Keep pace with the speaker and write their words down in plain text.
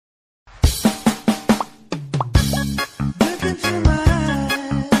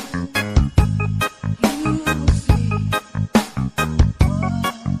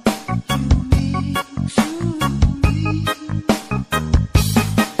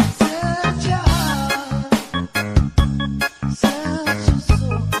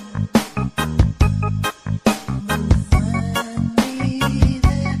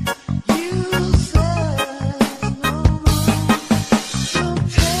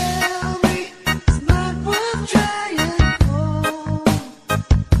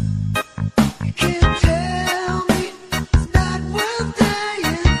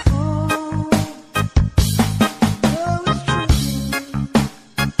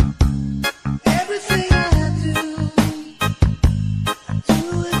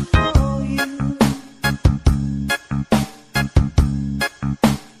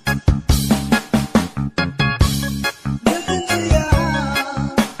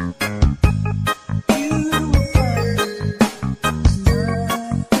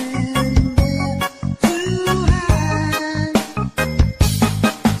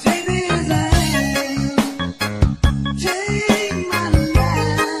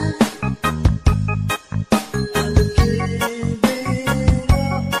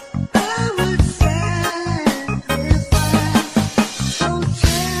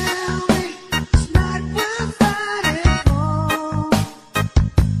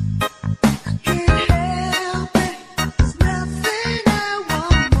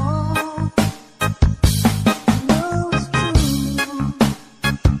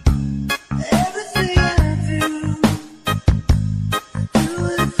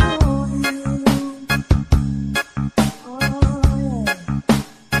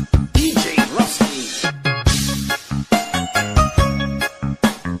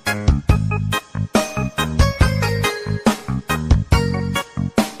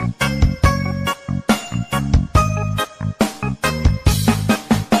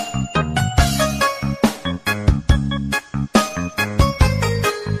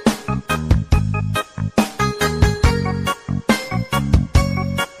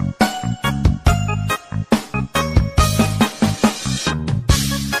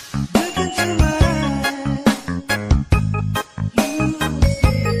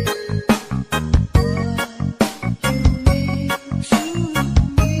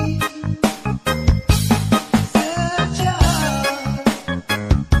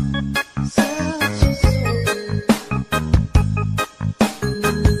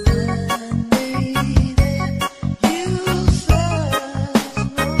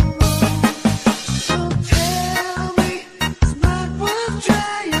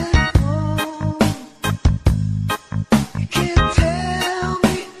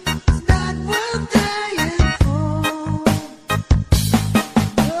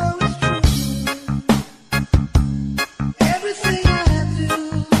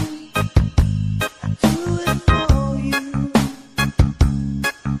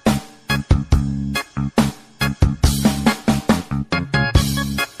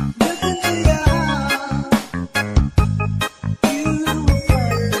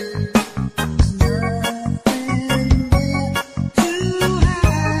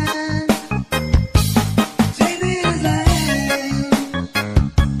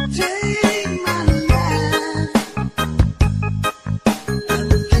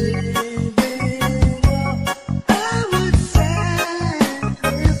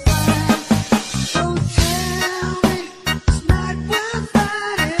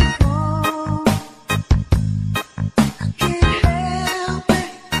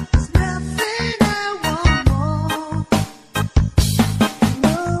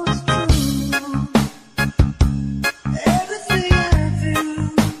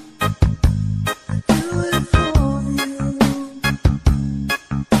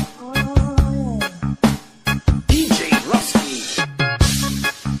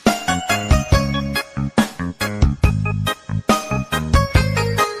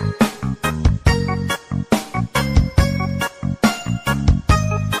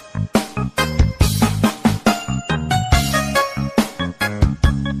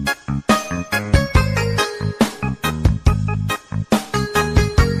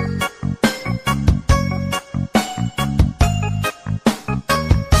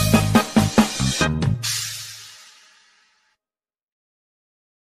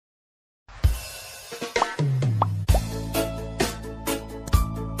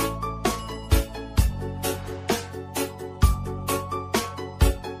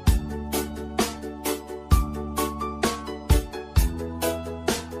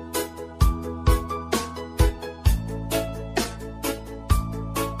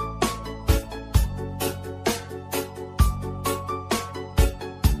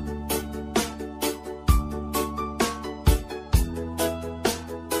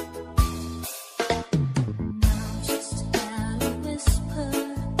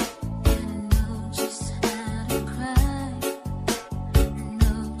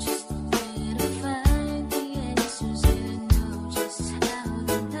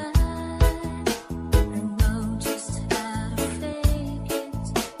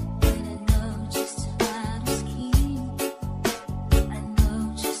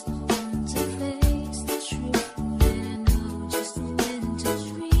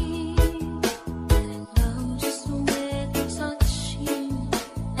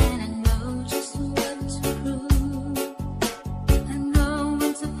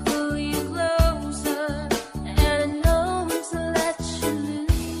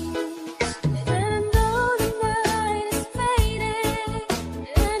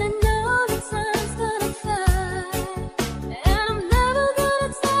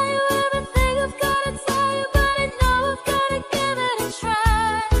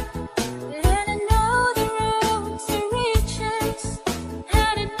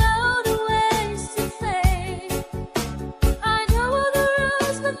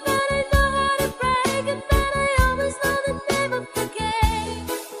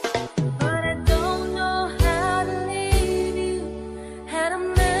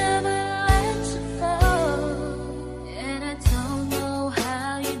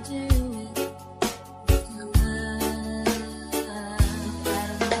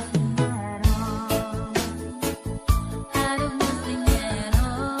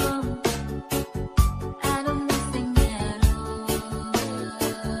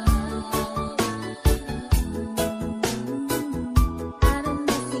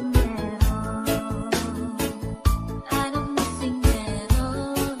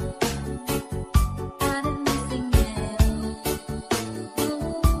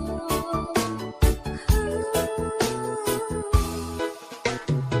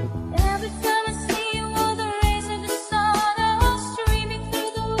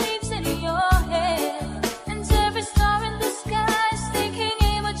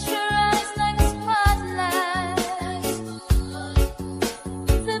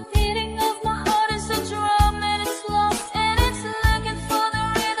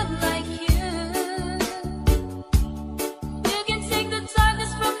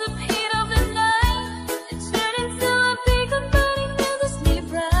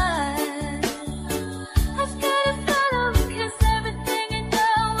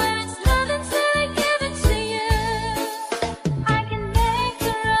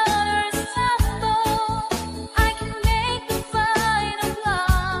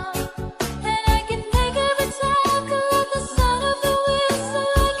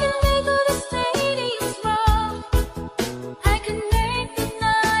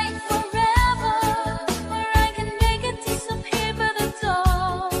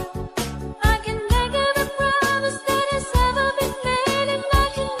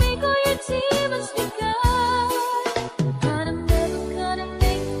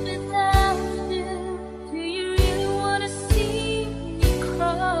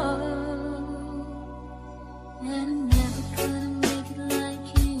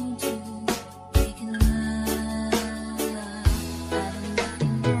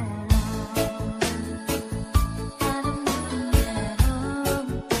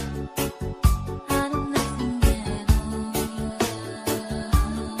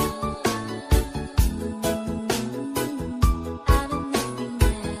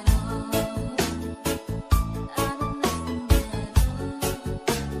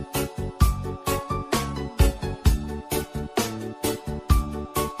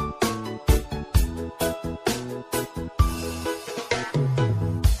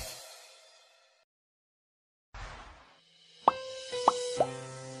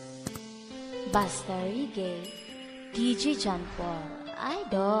Basta Reggae, DJ John Paul,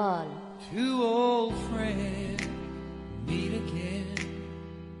 Idol. Two old friends meet again,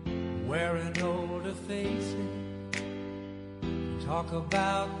 wearing older faces, talk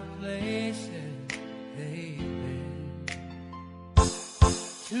about the places they've been.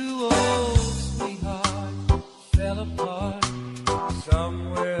 Two old sweethearts fell apart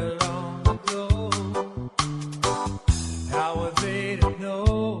somewhere long ago. How were they to know?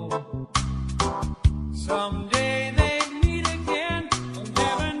 Someday they'd meet again. They'll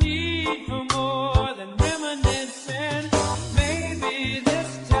never need for more than reminiscing. Maybe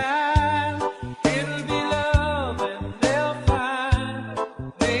this time it'll be love and they'll find.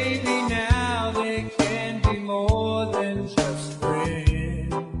 Maybe now they can be more than just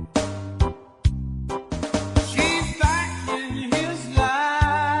friends. She's back in his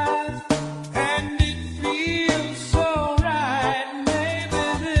life and it feels so right. Maybe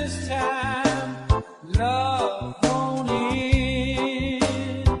this time love won't end.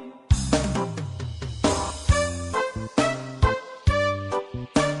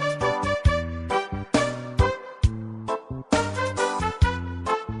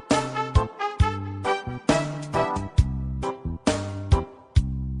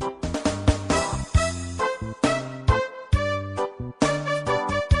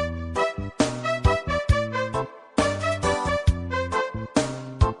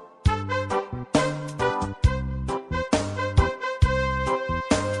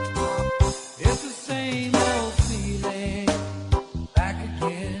 It's the same old feeling back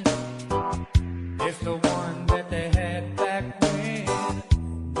again. It's the one that they had back when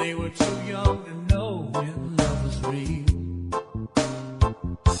they were too young to know when love was real.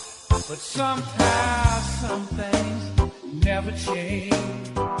 But somehow some things never change,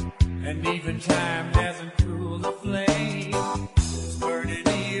 and even time hasn't cooled the flame. It's burning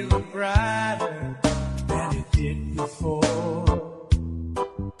even brighter than it did before.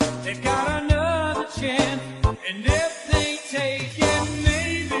 They got another chance, and if they take it,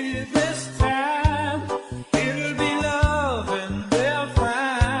 maybe this time it'll be love and they'll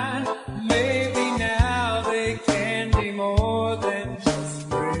find. Maybe now they can be more than just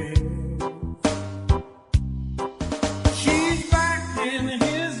friends. She's back in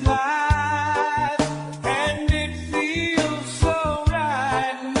his life, and it feels so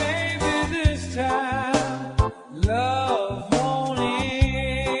right. Maybe this time love won't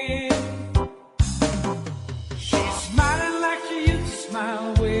end. She's smiling like she used to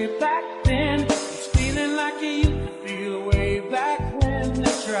smile way back then. She's feeling like she used to feel way back when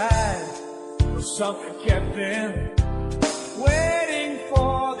they tried. But something kept them waiting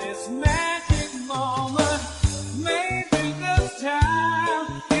for this magic moment. Maybe this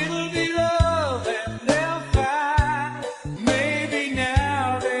time it'll be love and they'll find. Maybe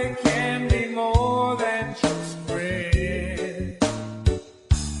now they can be more than just friends.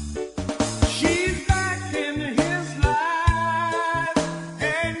 She's back in his life,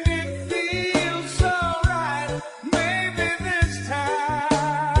 and it feels so right. Maybe this time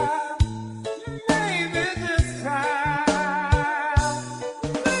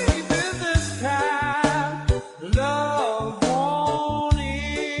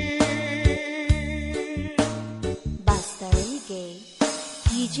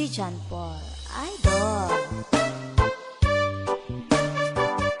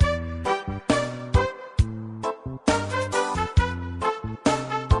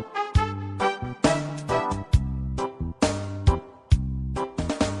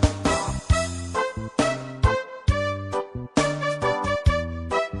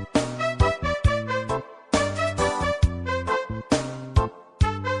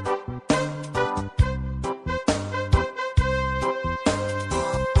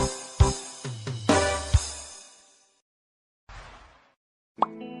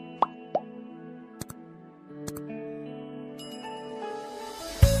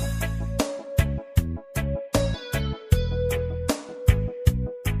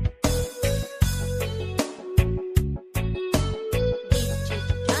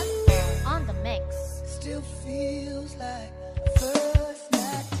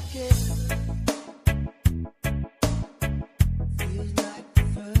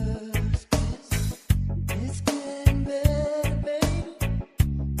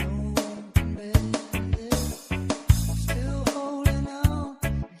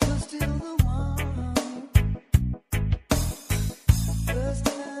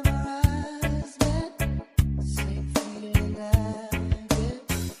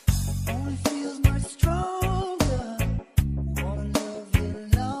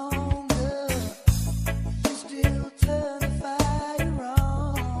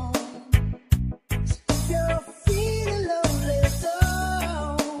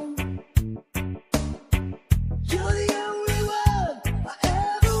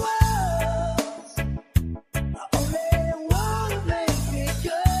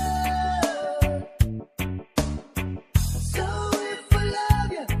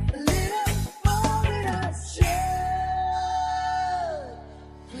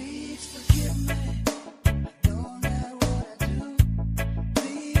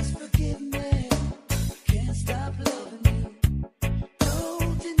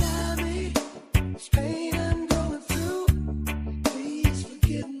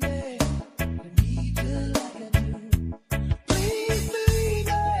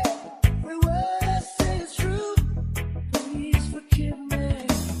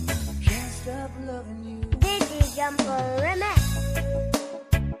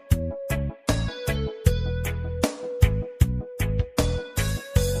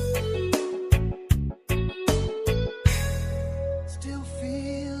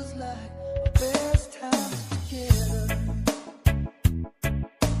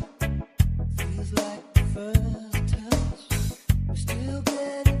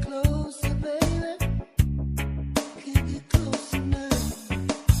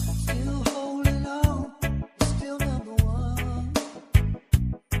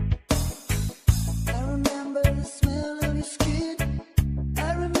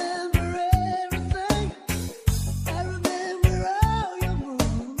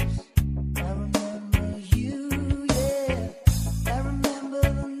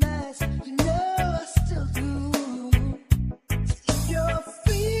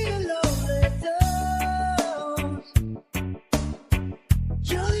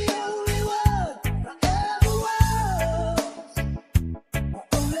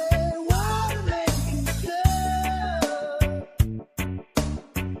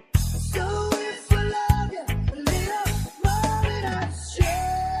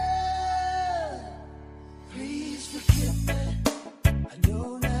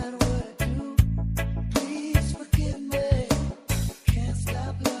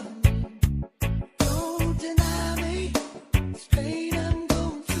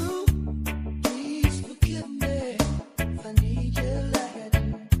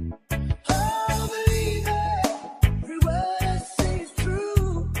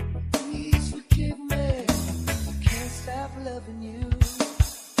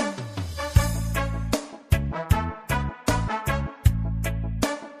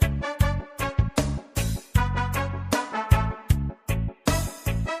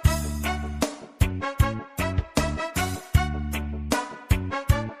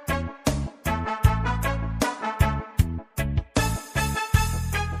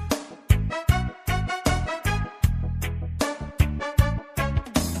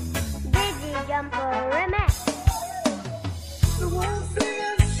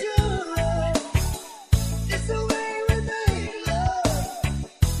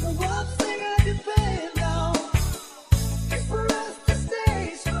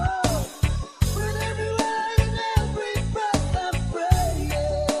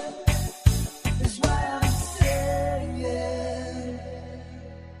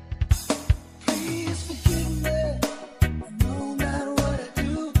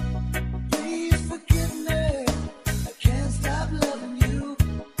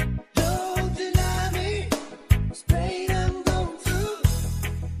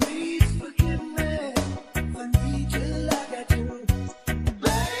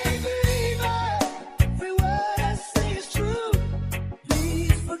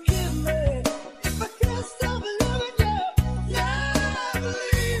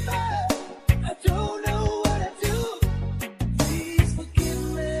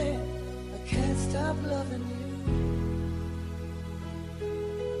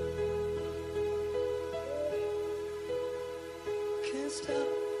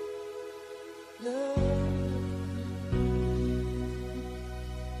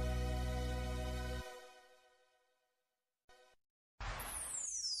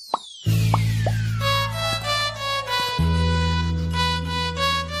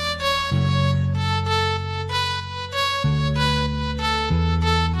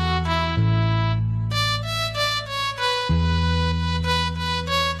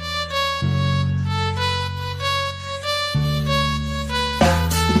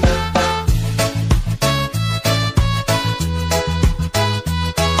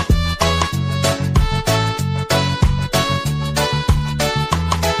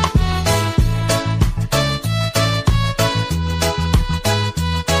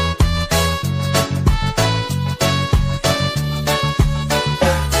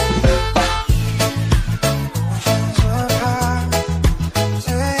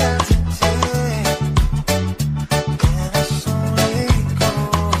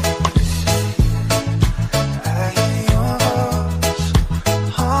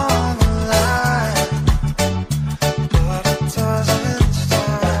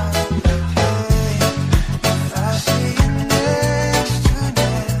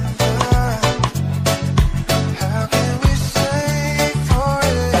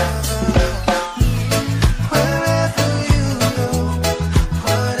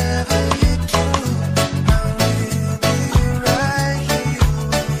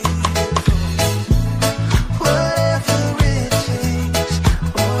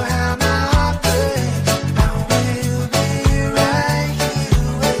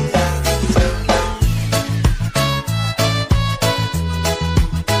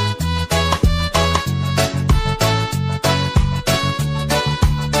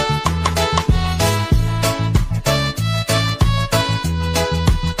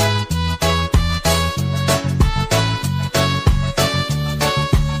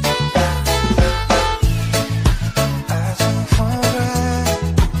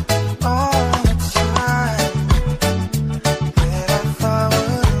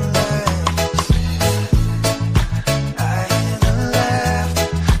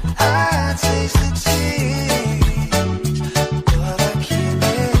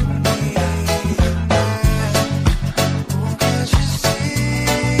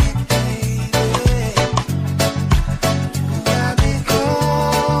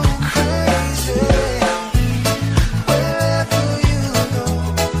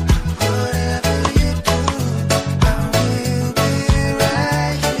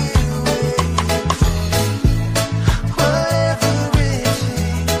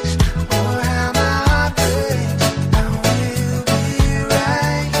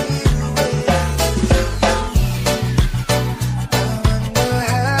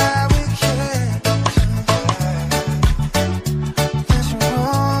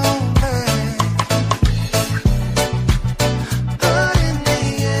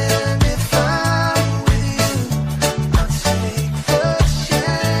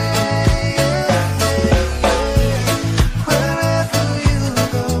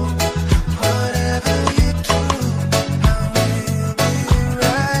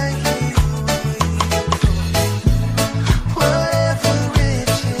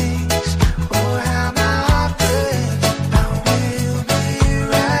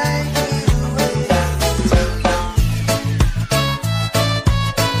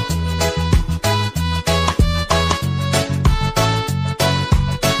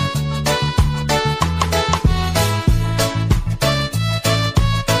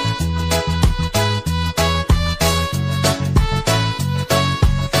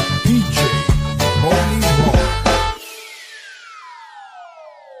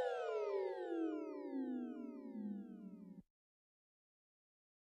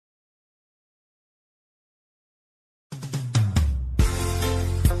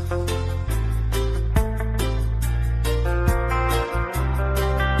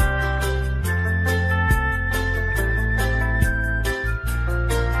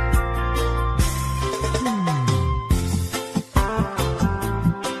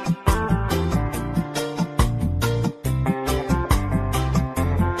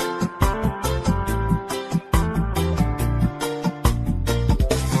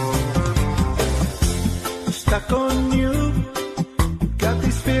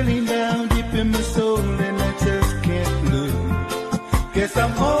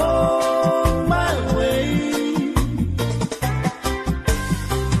on my way.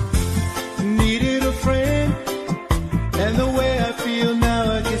 Needed a friend, and the way I feel now,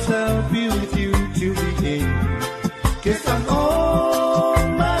 I guess I'll be with you till the end. Guess I'm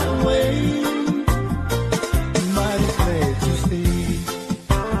on my way. Mighty glad to stay.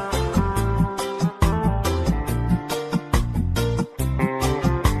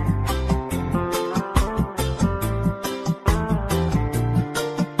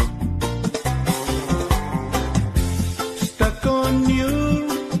 Stuck on you,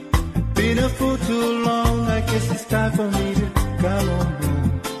 been a fool too long. I guess it's time for me to come on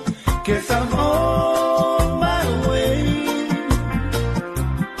home. Guess I'm on my way.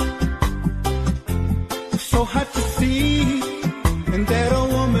 So hard to see, and that a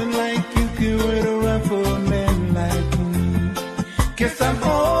woman like you can wait around for a man like me. Guess I'm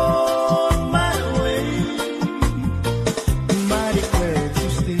on my way. Mighty glad to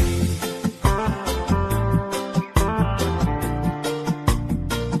stay.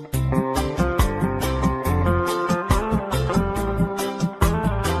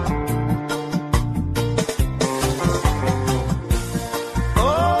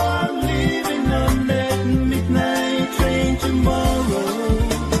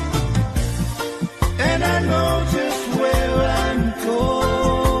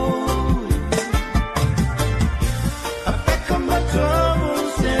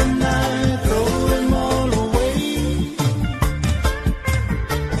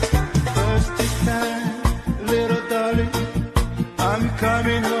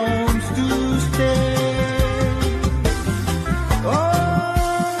 Coming home to stay.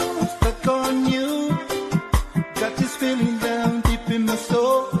 Oh, stuck on you. Got this feeling down deep in my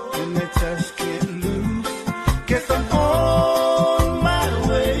soul, and I just can't lose. Guess I'm on my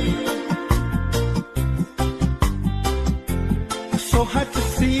way. So hard to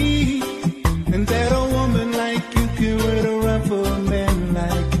see, and that a woman like you can wait around for a man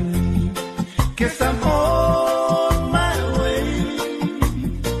like me. Guess I'm on my way.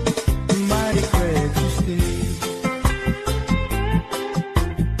 Mighty glad to stay.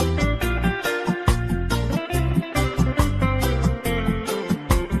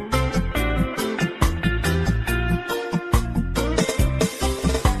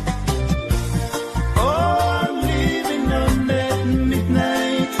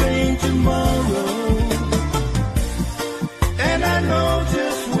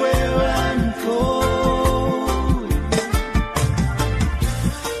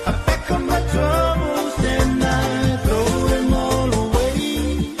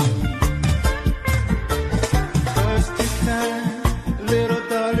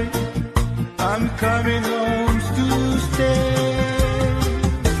 Coming home to stay.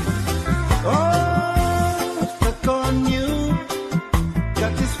 Oh, stuck on you.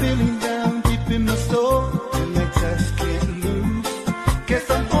 Got this feeling down deep in my soul, and I just can't lose. Guess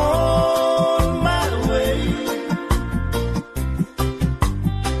I'm on my way.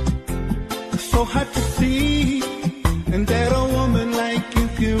 So hard to see, and that a woman like you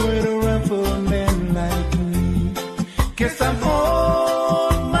can wait around for a man like me. Guess I'm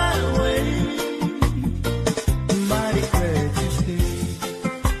on my way. Mighty glad to stay.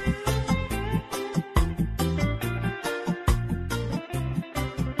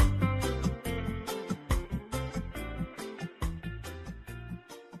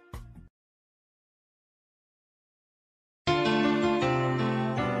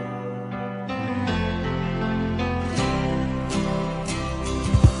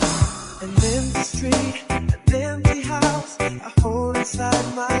 An empty street, an empty house, I hold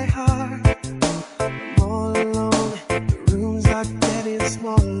inside my heart. I'm all alone, the rooms are getting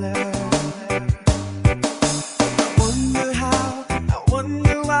smaller. I wonder how, I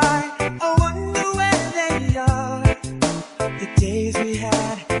wonder why, I wonder where they are. The days we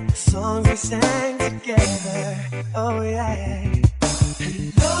had, the songs we sang together, oh yeah.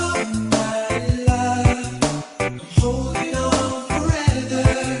 Hello, my love, I'm holding on forever.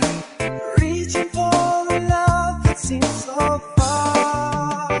 Reaching for a love that seems so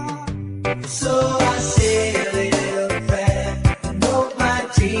far. So I say a little prayer, and hope my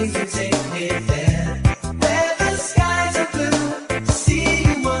dreams will take me there, where the skies are blue, to see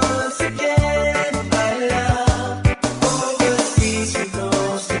you once again, my love. Over seas from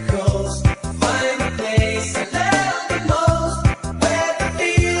coast to coast, find the place I love the most.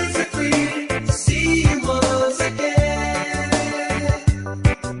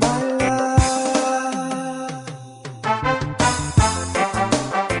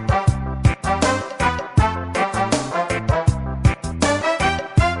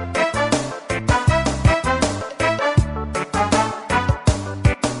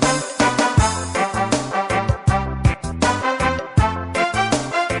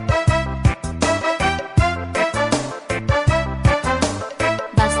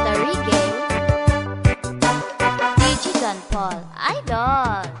 idol.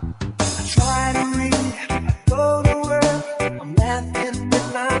 I try to read, I go to work, I'm laughing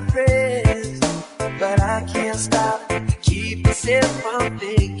with my friends, but I can't stop to keep myself from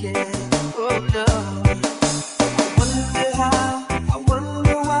thinking, oh no. I wonder how, I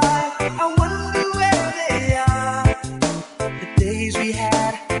wonder why, I wonder where they are. The days we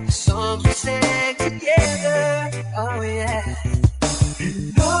had, the songs we sang together, oh yeah.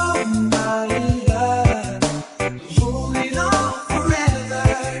 And all my love, holding on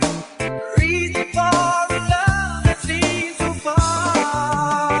forever.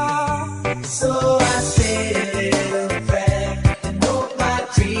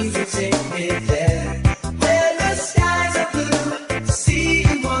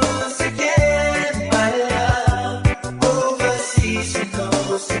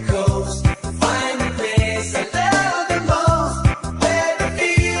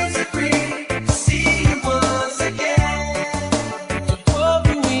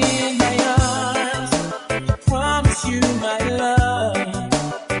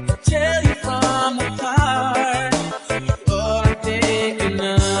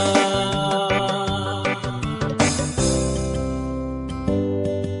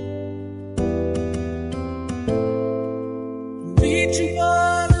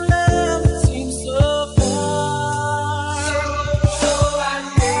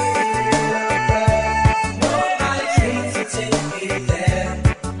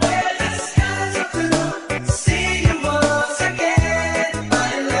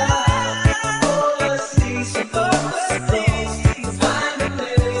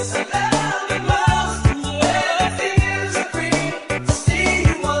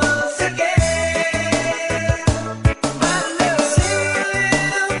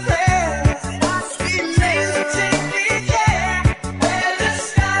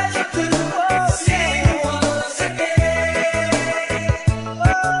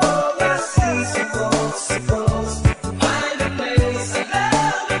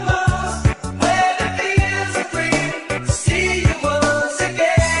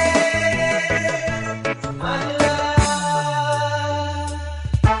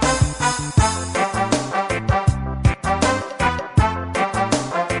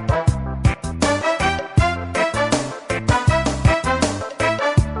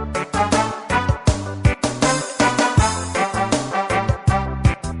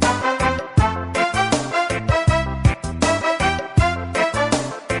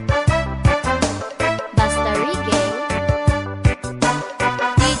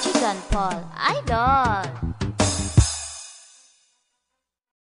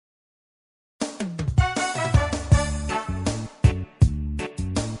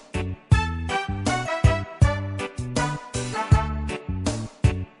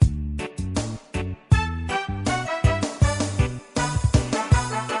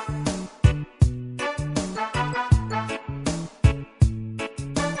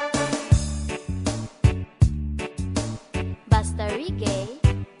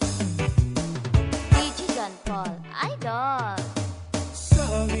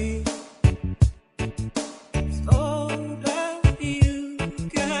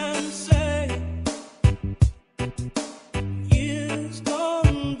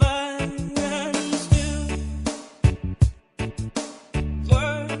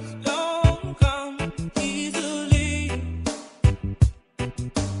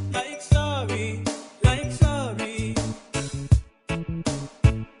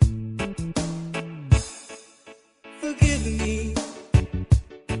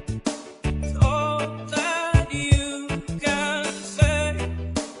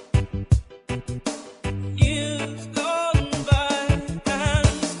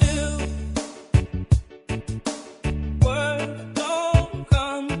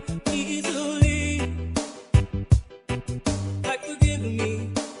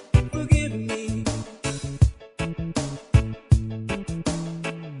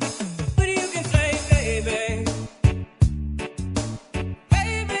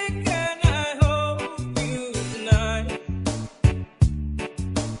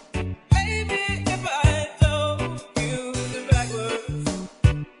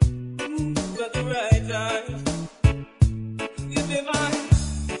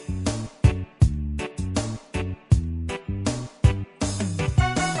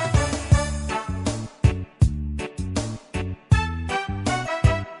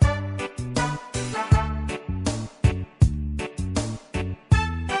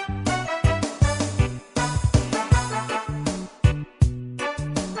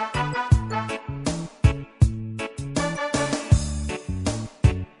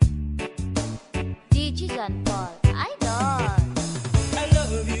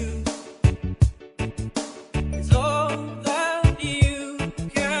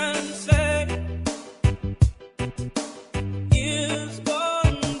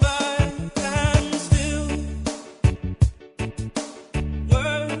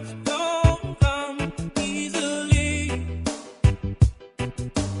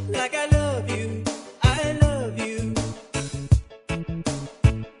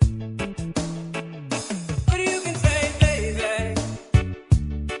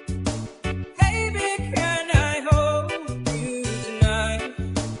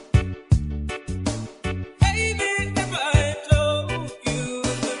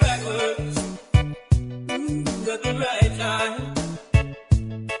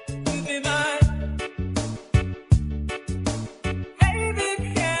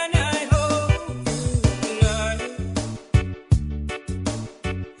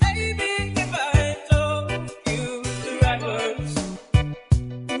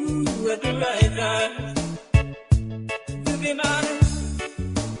 the right time to be mine.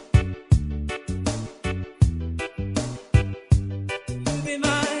 To be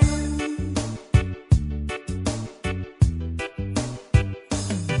mine.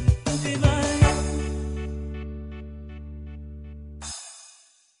 To be mine.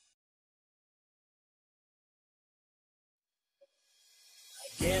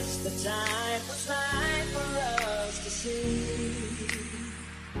 Guess the time was right for us to see.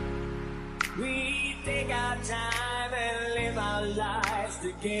 We take our time and live our lives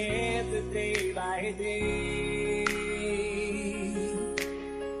together day by day.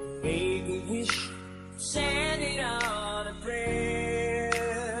 Make a wish, send it on a prayer.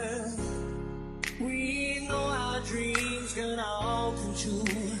 We know our dreams can all come true.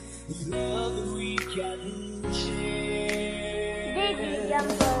 Love